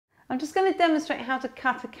I'm just going to demonstrate how to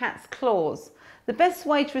cut a cat's claws. The best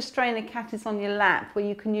way to restrain a cat is on your lap, where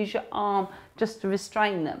you can use your arm just to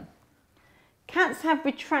restrain them. Cats have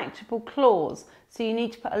retractable claws, so you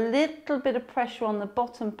need to put a little bit of pressure on the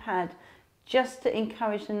bottom pad just to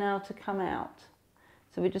encourage the nail to come out.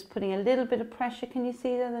 So we're just putting a little bit of pressure. Can you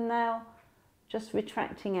see there, the nail just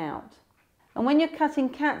retracting out? And when you're cutting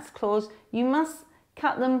cat's claws, you must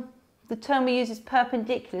cut them, the term we use is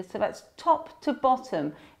perpendicular, so that's top to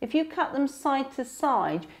bottom. If you cut them side to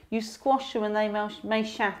side, you squash them and they may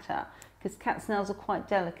shatter, because cat's nails are quite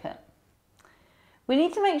delicate. We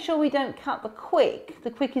need to make sure we don't cut the quick.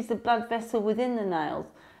 The quick is the blood vessel within the nails,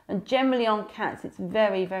 and generally on cats it's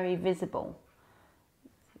very, very visible.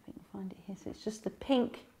 Let's see if we can find it here. So it's just the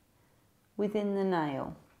pink within the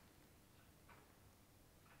nail.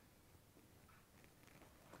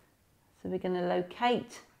 So we're going to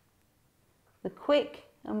locate the quick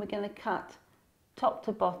and we're going to cut top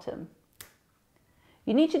to bottom.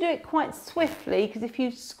 You need to do it quite swiftly, because if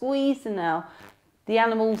you squeeze the nail, the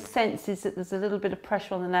animal senses that there's a little bit of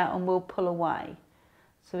pressure on the nail and will pull away.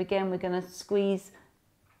 So again, we're going to squeeze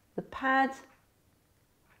the pad,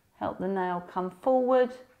 help the nail come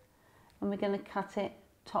forward, and we're going to cut it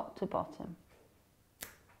top to bottom.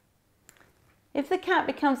 If the cat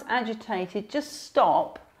becomes agitated, just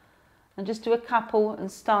stop and just do a couple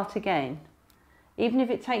and start again. Even if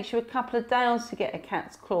it takes you a couple of days to get a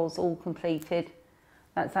cat's claws all completed,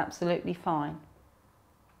 that's absolutely fine.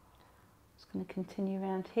 Just going to continue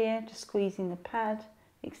around here, just squeezing the pad,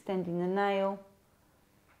 extending the nail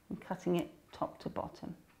and cutting it top to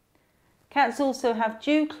bottom. Cats also have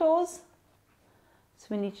dew claws, so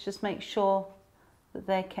we need to just make sure that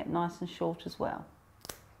they're kept nice and short as well.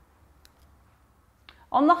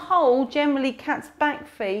 On the whole, generally cats' back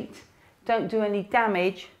feet don't do any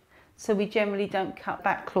damage, so we generally don't cut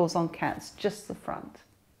back claws on cats, just the front.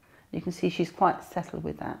 You can see she's quite settled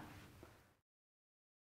with that.